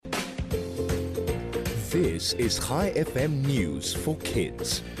This is ChaiFM News for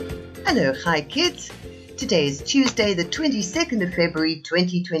Kids. Hello, Hi Kids. Today is Tuesday, the 22nd of February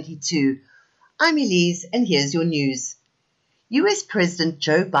 2022. I'm Elise, and here's your news. US President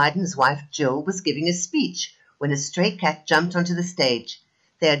Joe Biden's wife Jill was giving a speech when a stray cat jumped onto the stage.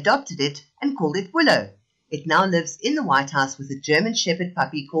 They adopted it and called it Willow. It now lives in the White House with a German Shepherd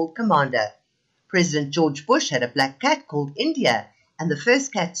puppy called Commander. President George Bush had a black cat called India, and the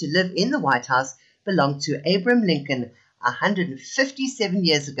first cat to live in the White House belonged to Abraham Lincoln 157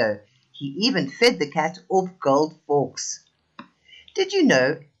 years ago. He even fed the cat off gold forks. Did you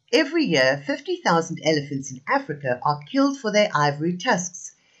know every year 50,000 elephants in Africa are killed for their ivory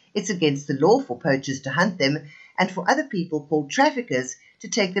tusks? It's against the law for poachers to hunt them and for other people called traffickers to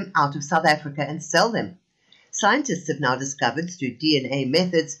take them out of South Africa and sell them. Scientists have now discovered through DNA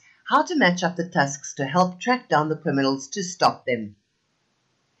methods how to match up the tusks to help track down the criminals to stop them.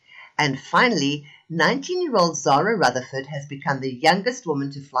 And finally, 19-year-old Zara Rutherford has become the youngest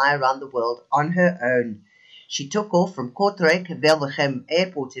woman to fly around the world on her own. She took off from Kortrijk-Wevelgem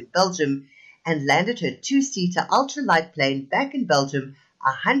Airport in Belgium and landed her two-seater ultralight plane back in Belgium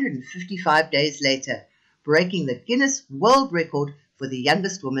 155 days later, breaking the Guinness World Record for the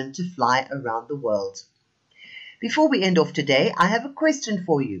youngest woman to fly around the world. Before we end off today, I have a question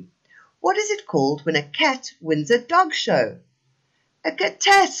for you. What is it called when a cat wins a dog show? A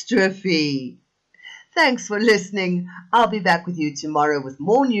catastrophe! Thanks for listening. I'll be back with you tomorrow with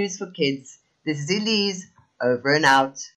more news for kids. This is Elise, over and out.